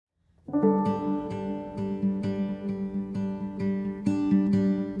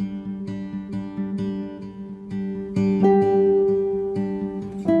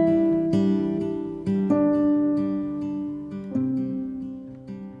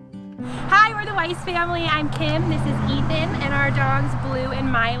for the Weiss family. I'm Kim, this is Ethan, and our dogs Blue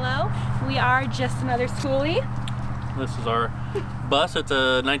and Milo. We are just another schoolie. This is our bus. It's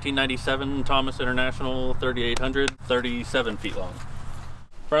a 1997 Thomas International 3800, 37 feet long.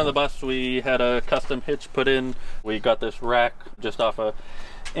 Front of the bus we had a custom hitch put in. We got this rack just off of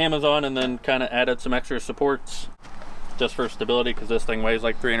Amazon and then kind of added some extra supports just for stability because this thing weighs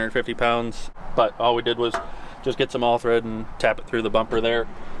like 350 pounds. But all we did was just get some all thread and tap it through the bumper there,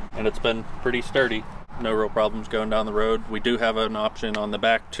 and it's been pretty sturdy. No real problems going down the road. We do have an option on the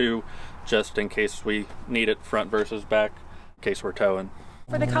back too, just in case we need it front versus back, in case we're towing.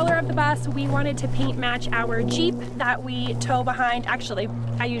 For the color of the bus, we wanted to paint match our Jeep that we tow behind. Actually,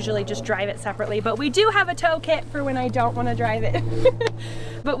 I usually just drive it separately, but we do have a tow kit for when I don't want to drive it.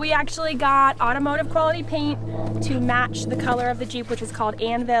 But we actually got automotive quality paint to match the color of the Jeep, which is called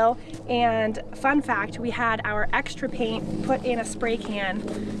Anvil. And fun fact, we had our extra paint put in a spray can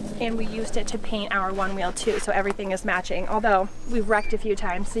and we used it to paint our one wheel too, so everything is matching. Although we've wrecked a few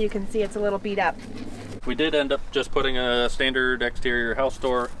times, so you can see it's a little beat up. We did end up just putting a standard exterior house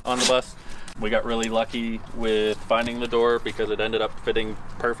door on the bus. We got really lucky with finding the door because it ended up fitting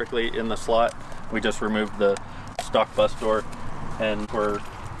perfectly in the slot. We just removed the stock bus door and we're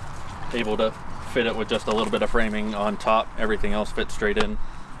able to fit it with just a little bit of framing on top. Everything else fits straight in.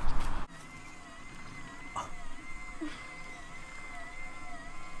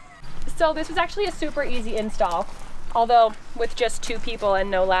 So this was actually a super easy install. Although with just 2 people and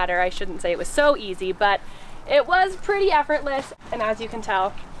no ladder, I shouldn't say it was so easy, but it was pretty effortless. And as you can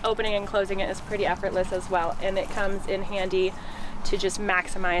tell, opening and closing it is pretty effortless as well. And it comes in handy to just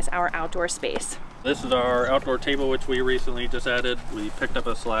maximize our outdoor space. This is our outdoor table, which we recently just added. We picked up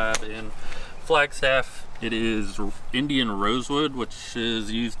a slab in Flagstaff. It is Indian rosewood, which is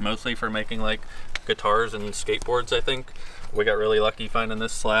used mostly for making like guitars and skateboards, I think. We got really lucky finding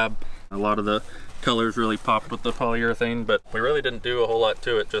this slab. A lot of the colors really popped with the polyurethane, but we really didn't do a whole lot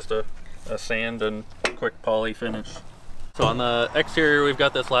to it, just a sand and quick poly finish. So on the exterior, we've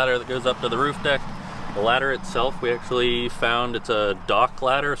got this ladder that goes up to the roof deck. The ladder itself, we actually found it's a dock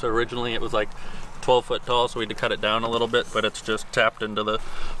ladder, so originally it was like 12 foot tall, so we had to cut it down a little bit, but it's just tapped into the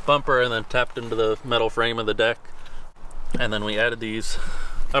bumper and then tapped into the metal frame of the deck. And then we added these,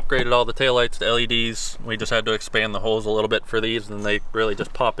 upgraded all the taillights to LEDs. We just had to expand the holes a little bit for these, and they really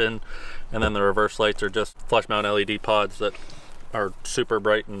just pop in. And then the reverse lights are just flush mount LED pods that are super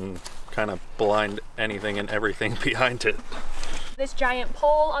bright and kind of blind anything and everything behind it. This giant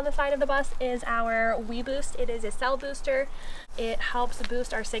pole on the side of the bus is our WeBoost. It is a cell booster. It helps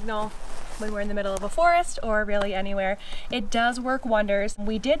boost our signal when we're in the middle of a forest or really anywhere. It does work wonders.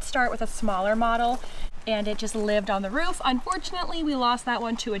 We did start with a smaller model and it just lived on the roof. Unfortunately, we lost that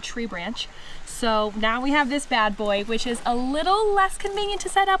one to a tree branch. So now we have this bad boy, which is a little less convenient to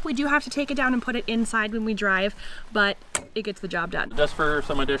set up. We do have to take it down and put it inside when we drive, but it gets the job done. Just for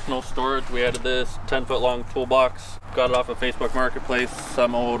some additional storage, we added this 10-foot long toolbox. Got it off of Facebook Marketplace.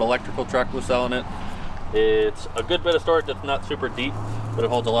 Some old electrical truck was selling it. It's a good bit of storage. It's not super deep, but it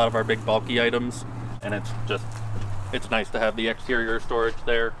holds a lot of our big bulky items, and it's nice to have the exterior storage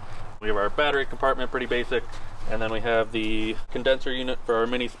there. We have our battery compartment, pretty basic, and then we have the condenser unit for our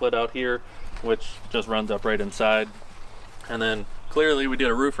mini split out here, which just runs up right inside. And then clearly we did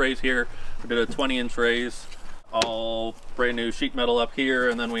a roof raise here. We did a 20-inch raise, all brand new sheet metal up here,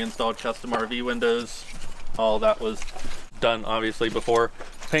 and then we installed custom RV windows. All that was done obviously before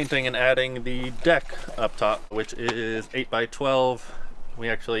painting and adding the deck up top, which is 8x12.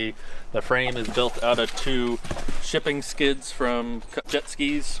 The frame is built out of 2 shipping skids from jet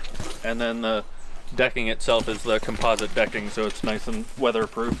skis, and then the decking itself is the composite decking, so it's nice and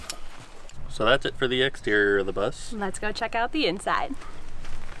weatherproof. So that's it for the exterior of the bus. Let's go check out the inside.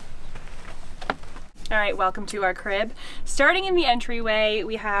 All right, welcome to our crib. Starting in the entryway,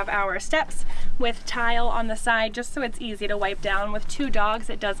 we have our steps with tile on the side just so it's easy to wipe down. With 2 dogs,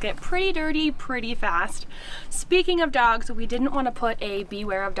 it does get pretty dirty pretty fast. Speaking of dogs, we didn't want to put a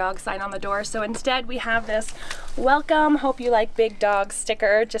beware of dogs sign on the door, so instead we have this welcome, hope you like big dogs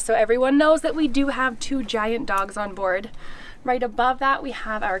sticker, just so everyone knows that we do have 2 giant dogs on board. Right above that, we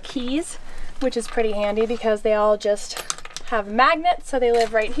have our keys, which is pretty handy because they all just have magnets, so they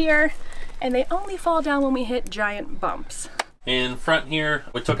live right here. And they only fall down when we hit giant bumps. In front here,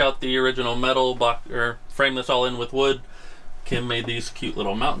 we took out the original metal box, or framed this all in with wood. Kim made these cute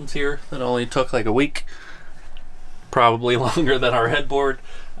little mountains here that only took like a week. Probably longer than our headboard.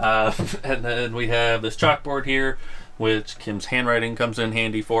 And then we have this chalkboard here, which Kim's handwriting comes in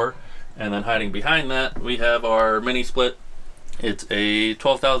handy for. And then hiding behind that, we have our mini split. It's a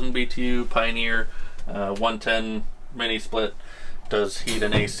 12,000 BTU Pioneer 110 mini split. does heat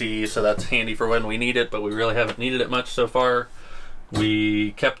and AC, so that's handy for when we need it, but we really haven't needed it much so far.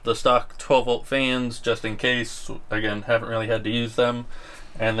 We kept the stock 12-volt fans just in case. Again, haven't really had to use them.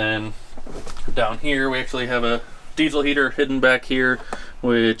 And then down here we actually have a diesel heater hidden back here,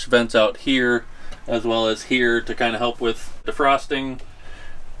 which vents out here as well as here to kind of help with defrosting.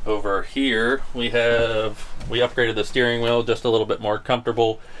 Over here we upgraded the steering wheel, just a little bit more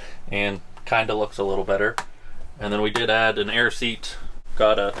comfortable and kind of looks a little better. And then we did add an air seat.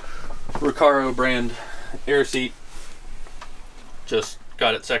 Got a Recaro brand air seat. Just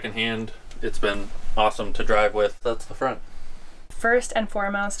got it secondhand. It's been awesome to drive with. That's the front. First and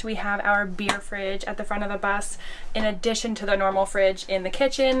foremost, we have our beer fridge at the front of the bus, in addition to the normal fridge in the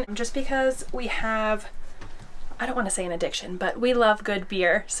kitchen, just because we have, I don't want to say an addiction, but we love good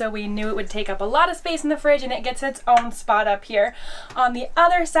beer. So we knew it would take up a lot of space in the fridge, and it gets its own spot up here. On the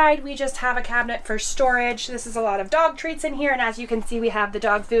other side, we just have a cabinet for storage. This is a lot of dog treats in here, and as you can see, we have the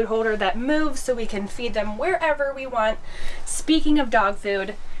dog food holder that moves so we can feed them wherever we want. Speaking of dog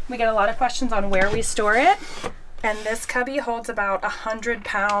food, we get a lot of questions on where we store it. And this cubby holds about 100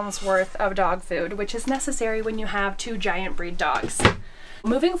 pounds worth of dog food, which is necessary when you have 2 giant breed dogs.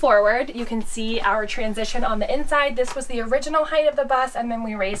 Moving forward, you can see our transition on the inside. This was the original height of the bus, and then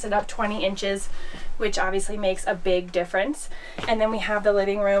we raised it up 20 inches, which obviously makes a big difference. And then we have the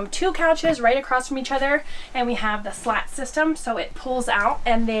living room, 2 couches right across from each other, and we have the slat system, so it pulls out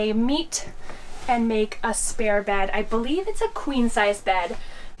and they meet and make a spare bed. I believe it's a queen size bed.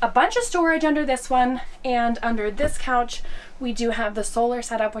 A bunch of storage under this one, and under this couch we do have the solar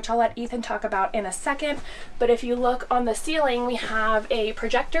setup, which I'll let Ethan talk about in a second. But if you look on the ceiling, we have a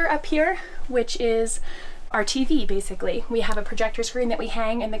projector up here, which is our TV basically. We have a projector screen that we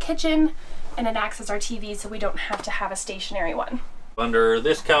hang in the kitchen, and it acts as our TV, so we don't have to have a stationary one. Under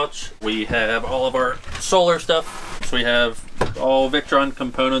this couch we have all of our solar stuff. So we have all Victron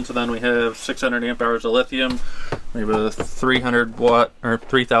components, and then we have 600 amp hours of lithium. We have a 300 watt or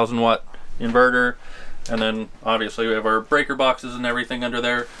 3000 watt inverter, and then obviously we have our breaker boxes and everything under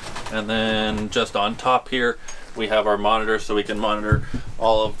there. And then just on top here we have our monitor, so we can monitor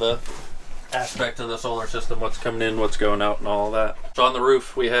all of the aspect of the solar system, what's coming in, what's going out, and all of that. So on the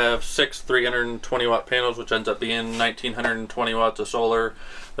roof we have 6 320 watt panels, which ends up being 1920 watts of solar.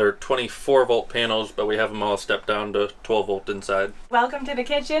 They're 24 volt panels, but we have them all stepped down to 12 volt inside. Welcome to the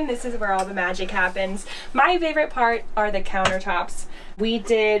kitchen. This is where all the magic happens. My favorite part are the countertops. We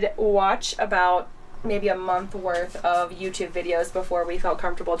did watch about maybe a month worth of YouTube videos before we felt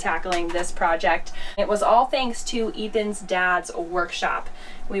comfortable tackling this project. It was all thanks to Ethan's dad's workshop.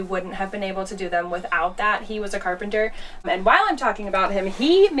 We wouldn't have been able to do them without that. He was a carpenter, and while I'm talking about him,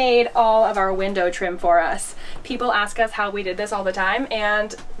 he made all of our window trim for us. People ask us how we did this all the time,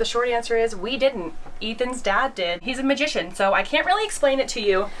 and the short answer is we didn't. Ethan's dad did. He's a magician, so I can't really explain it to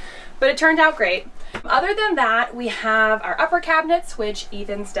you, but it turned out great. Other than that, we have our upper cabinets, which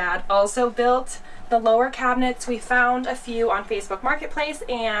Ethan's dad also built. The lower cabinets, we found a few on Facebook Marketplace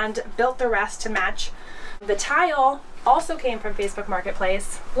and built the rest to match. The tile also came from Facebook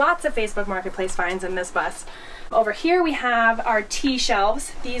Marketplace. Lots of Facebook Marketplace finds in this bus. Over here we have our tea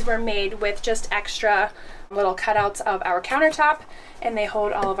shelves. These were made with just extra little cutouts of our countertop, and they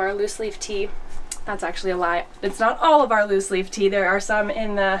hold all of our loose leaf tea. That's actually a lie. It's not all of our loose leaf tea. There are some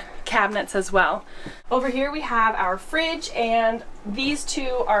in the cabinets as well. Over here we have our fridge, and these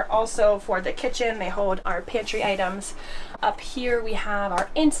two are also for the kitchen. They hold our pantry items. Up here we have our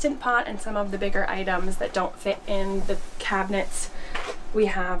Instant Pot and some of the bigger items that don't fit in the cabinets. We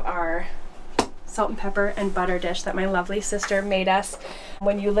have our salt and pepper and butter dish that my lovely sister made us.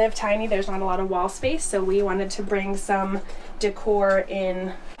 When you live tiny, there's not a lot of wall space, so we wanted to bring some decor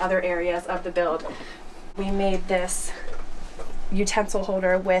in other areas of the build. We made this utensil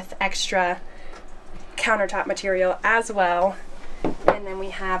holder with extra countertop material as well. And then we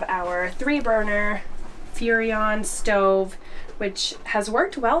have our 3-burner Furrion stove, which has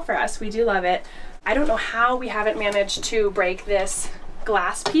worked well for us. We do love it. I don't know how we haven't managed to break this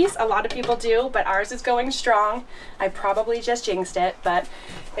glass piece. A lot of people do, but ours is going strong. I probably just jinxed it, but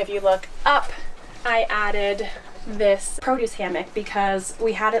if you look up, I added this produce hammock because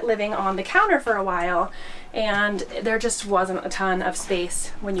we had it living on the counter for a while, and there just wasn't a ton of space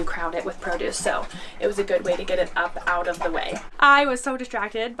when you crowd it with produce, so it was a good way to get it up out of the way. I was so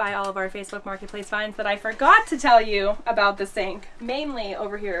distracted by all of our Facebook Marketplace finds that I forgot to tell you about the sink. Mainly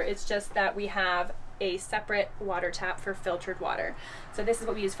over here, it's just that we have a separate water tap for filtered water. So this is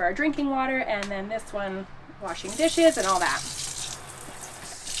what we use for our drinking water, and then this one washing dishes and all that.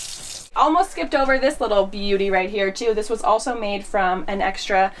 almost skipped over this little beauty right here too. This was also made from an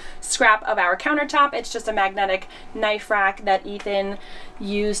extra scrap of our countertop. It's just a magnetic knife rack that Ethan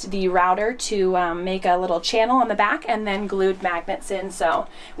used the router to make a little channel on the back and then glued magnets in. So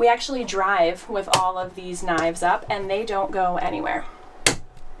we actually drive with all of these knives up and they don't go anywhere.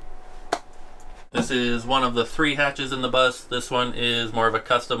 This is one of the 3 hatches in the bus. This one is more of a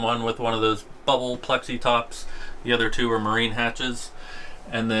custom one with one of those bubble plexi tops. The other 2 are marine hatches.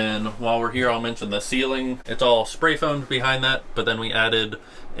 And then while we're here, I'll mention the ceiling. It's all spray foamed behind that, but then we added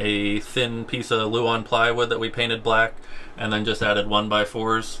a thin piece of Luan plywood that we painted black, and then just added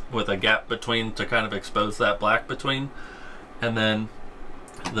 1x4s with a gap between to kind of expose that black between. And then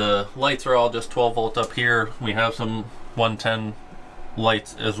the lights are all just 12 volt up here. We have some 110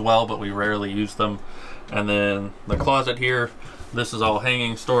 lights as well, but we rarely use them. And then the closet here, this is all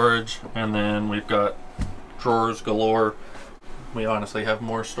hanging storage, and then we've got drawers galore. We honestly have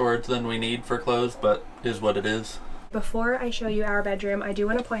more storage than we need for clothes, but is what it is. Before I show you our bedroom, I do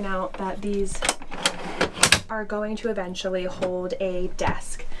want to point out that these are going to eventually hold a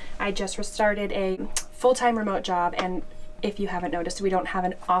desk. I just started a full-time remote job, and if you haven't noticed, we don't have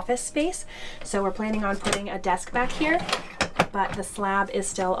an office space, so we're planning on putting a desk back here, but the slab is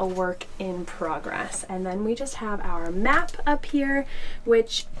still a work in progress. And then we just have our map up here,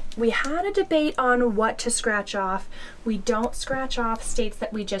 which we had a debate on what to scratch off. We don't scratch off states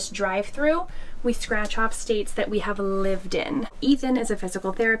that we just drive through. We scratch off states that we have lived in. Ethan is a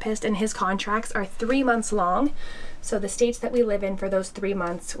physical therapist and his contracts are 3 months long. So the states that we live in for those 3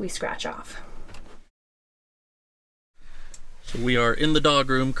 months, we scratch off. So we are in the dog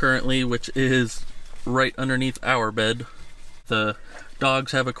room currently, which is right underneath our bed. The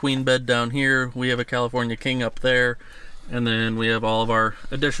dogs have a queen bed down here. We have a California King up there. And then we have all of our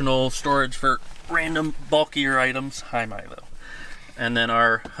additional storage for random bulkier items. Hi, Milo. And then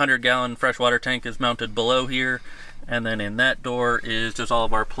our 100-gallon freshwater tank is mounted below here. And then in that door is just all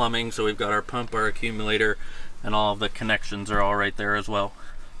of our plumbing. So we've got our pump, our accumulator, and all of the connections are all right there as well.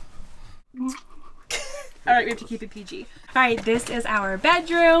 All right, we have to keep it PG. All right, this is our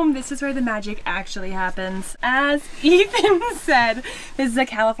bedroom. This is where the magic actually happens. As Ethan said, this is a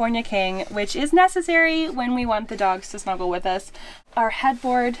California King, which is necessary when we want the dogs to snuggle with us. Our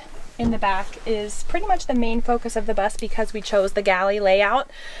headboard in the back is pretty much the main focus of the bus because we chose the galley layout.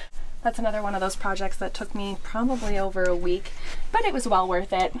 That's another one of those projects that took me probably over a week, but it was well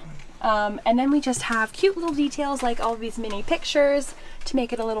worth it. And then we just have cute little details like all these mini pictures to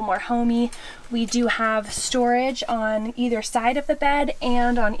make it a little more homey. We do have storage on either side of the bed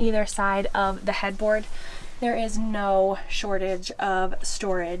and on either side of the headboard. There is no shortage of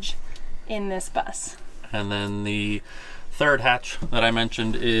storage in this bus. And then the 3rd hatch that I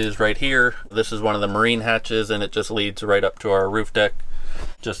mentioned is right here. This is one of the marine hatches and it just leads right up to our roof deck.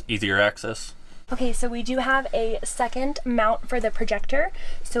 Just easier access. Okay, so we do have a second mount for the projector.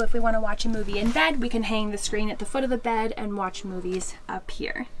 So if we want to watch a movie in bed, we can hang the screen at the foot of the bed and watch movies up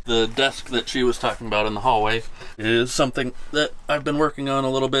here. The desk that she was talking about in the hallway is something that I've been working on a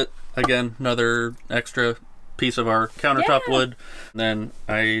little bit. Again, another extra piece of our countertop wood. Then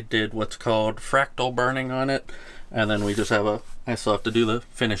I did what's called fractal burning on it. And then we just have I still have to do the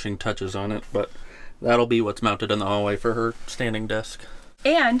finishing touches on it, but that'll be what's mounted in the hallway for her standing desk.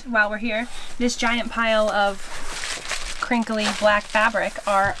 And while we're here, this giant pile of crinkly black fabric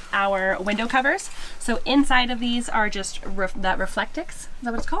are our window covers. So inside of these are just that Reflectix, is that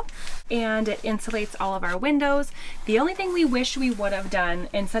what it's called? And it insulates all of our windows. The only thing we wish we would have done,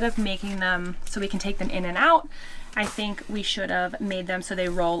 instead of making them so we can take them in and out, I think we should have made them so they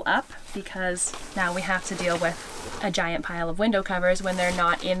roll up, because now we have to deal with a giant pile of window covers when they're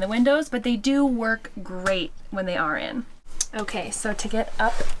not in the windows, but they do work great when they are in. Okay, so to get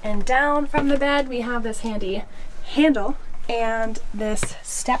up and down from the bed, we have this handy handle and this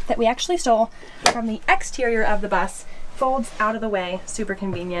step that we actually stole from the exterior of the bus. Folds out of the way, super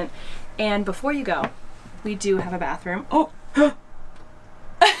convenient. And before you go, we do have a bathroom. Oh!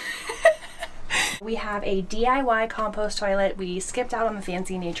 We have a DIY compost toilet. We skipped out on the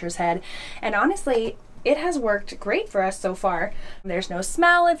fancy Nature's Head, and honestly, it has worked great for us so far. There's no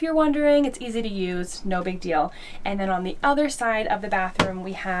smell if you're wondering. It's easy to use, no big deal. And then on the other side of the bathroom,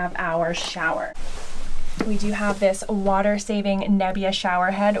 we have our shower. We do have this water-saving Nebbia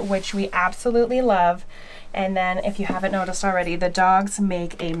shower head, which we absolutely love. And then, if you haven't noticed already, the dogs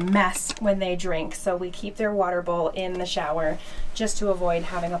make a mess when they drink, so we keep their water bowl in the shower just to avoid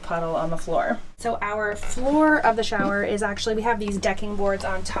having a puddle on the floor. So our floor of the shower is actually, we have these decking boards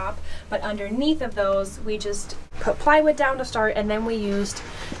on top, but underneath of those, we just put plywood down to start, and then we used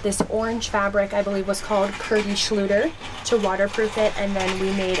this orange fabric, I believe was called Purdy Schluter, to waterproof it, and then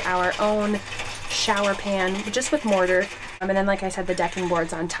we made our own shower pan just with mortar, and then, like I said, the decking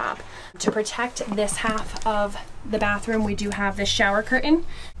boards on top. To protect this half of the bathroom, we do have this shower curtain.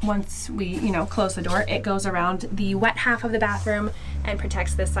 Once we, close the door, it goes around the wet half of the bathroom and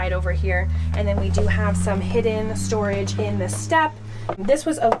protects this side over here. And then we do have some hidden storage in the step. This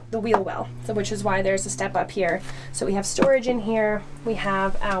was the wheel well, so which is why there's a step up here. So we have storage in here. We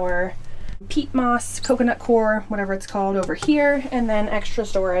have our peat moss, coconut core, whatever it's called, over here, and then extra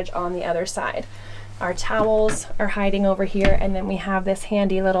storage on the other side. Our towels are hiding over here, and then we have this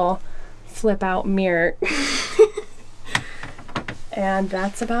handy little flip out mirror. And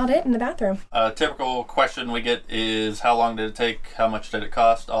that's about it in the bathroom. A typical question we get is how long did it take, how much did it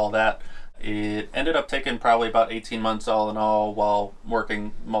cost, all that. It ended up taking probably about 18 months all in all, while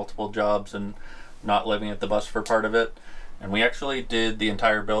working multiple jobs and not living at the bus for part of it. And we actually did the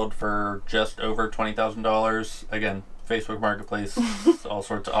entire build for just over $20,000. Again, Facebook Marketplace, all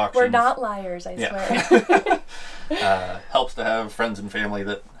sorts of auctions. We're not liars, I swear. Helps to have friends and family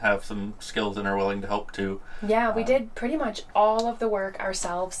that have some skills and are willing to help too. Yeah, we did pretty much all of the work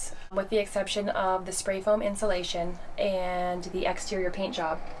ourselves, with the exception of the spray foam insulation and the exterior paint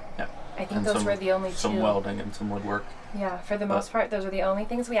job. Yeah. I think those were the only two. Some welding and some woodwork. Yeah, for the most part, those were the only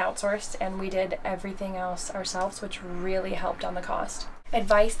things we outsourced, and we did everything else ourselves, which really helped on the cost.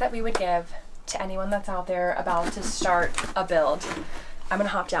 Advice that we would give to anyone that's out there about to start a build. I'm gonna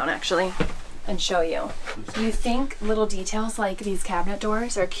hop down actually and show you. You think little details like these cabinet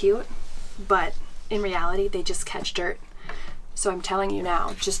doors are cute, but in reality they just catch dirt. So I'm telling you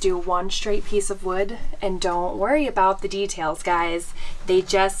now, just do one straight piece of wood and don't worry about the details, guys. They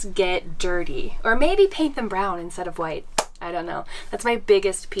just get dirty. Or maybe paint them brown instead of white. I don't know. That's my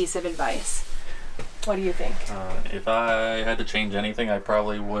biggest piece of advice. What do you think? If I had to change anything, I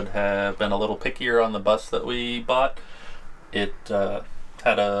probably would have been a little pickier on the bus that we bought. It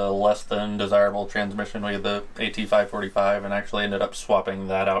had a less than desirable transmission. We had the AT545 and actually ended up swapping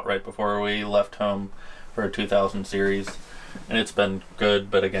that out right before we left home for a 2000 series. And it's been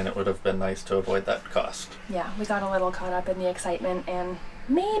good, but again, it would have been nice to avoid that cost. Yeah, we got a little caught up in the excitement and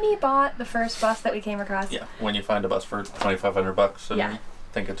maybe bought the first bus that we came across. Yeah, when you find a bus for $2,500 and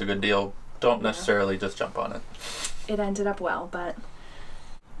think it's a good deal, don't necessarily just jump on it. It ended up well, but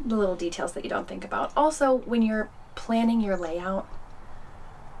the little details that you don't think about. Also, when you're planning your layout,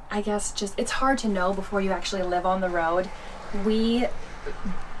 I guess just it's hard to know before you actually live on the road. We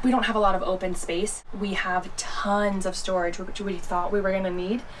don't have a lot of open space. We have tons of storage, which we thought we were gonna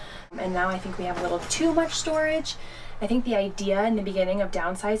need. And now I think we have a little too much storage. I think the idea in the beginning of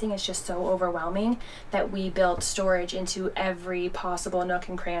downsizing is just so overwhelming that we built storage into every possible nook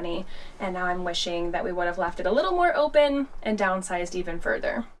and cranny. And now I'm wishing that we would have left it a little more open and downsized even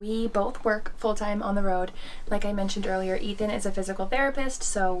further. We both work full-time on the road. Like I mentioned earlier, Ethan is a physical therapist,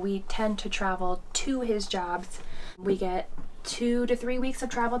 so we tend to travel to his jobs. We get 2 to 3 weeks of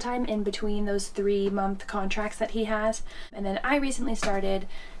travel time in between those 3-month contracts that he has. And then I recently started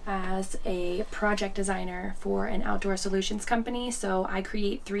as a project designer for an outdoor solutions company. So I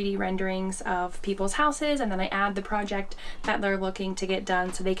create 3D renderings of people's houses, and then I add the project that they're looking to get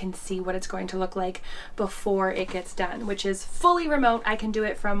done so they can see what it's going to look like before it gets done, which is fully remote. I can do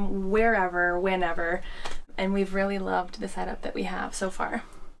it from wherever, whenever, and we've really loved the setup that we have so far.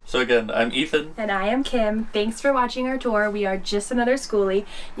 So again, I'm Ethan. And I am Kim. Thanks for watching our tour. We are Just Another Skoolie.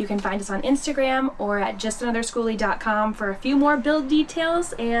 You can find us on Instagram or at justanothersskoolie.com for a few more build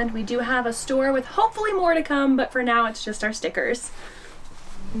details. And we do have a store with hopefully more to come, but for now it's just our stickers.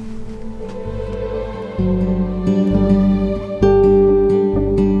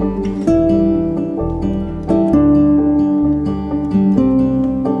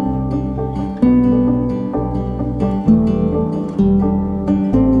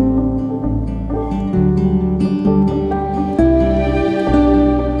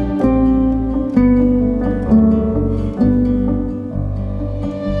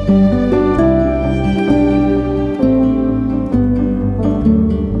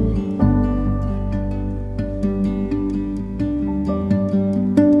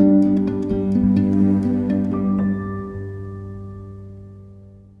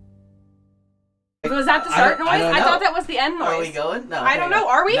 Was that the start noise? I thought that was the end noise. Are we going? No. I don't know.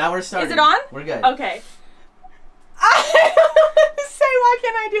 Are we? Now we're starting. Is it on? We're good. Okay. why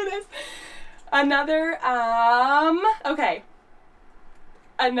can't I do this? Another, okay.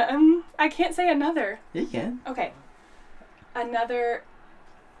 I can't say another. Yeah, you can. Okay. Another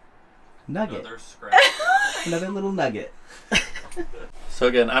nugget. Another scratch. Another little nugget. So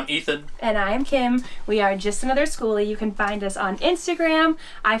again, I'm Ethan. And I am Kim. We are Just Another Schoolie. You can find us on Instagram.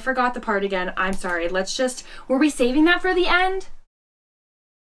 I forgot the part again. I'm sorry. Were we saving that for the end?